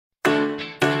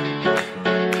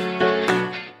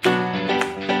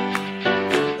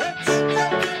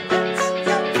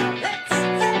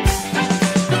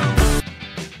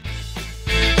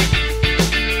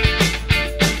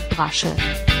Russia.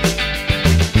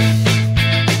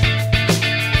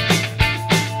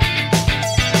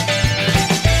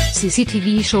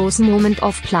 CCTV shows moment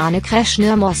of plane crash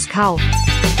near Moscow.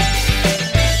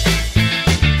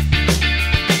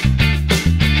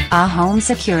 A home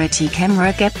security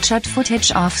camera captured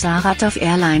footage of Saratov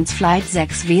Airlines Flight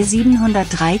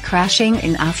 6W703 crashing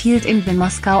in a field in the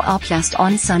Moscow Oblast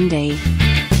on Sunday.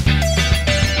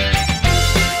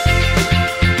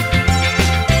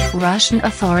 Russian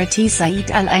authorities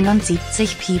said all 71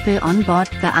 people on board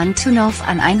the Antonov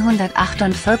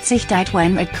An-148 died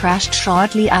when it crashed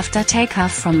shortly after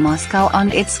takeoff from Moscow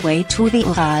on its way to the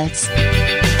Urals.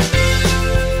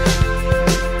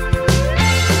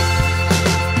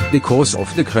 The cause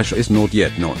of the crash is not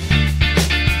yet known.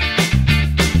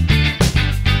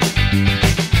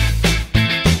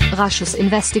 Russia's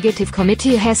investigative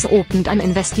committee has opened an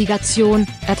investigation,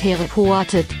 RT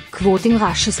reported, quoting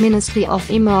Russia's Ministry of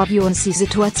Emergency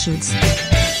Situations.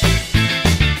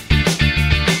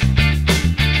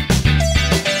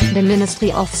 The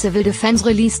Ministry of Civil Defense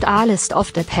released a list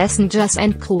of the passengers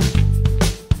and crew.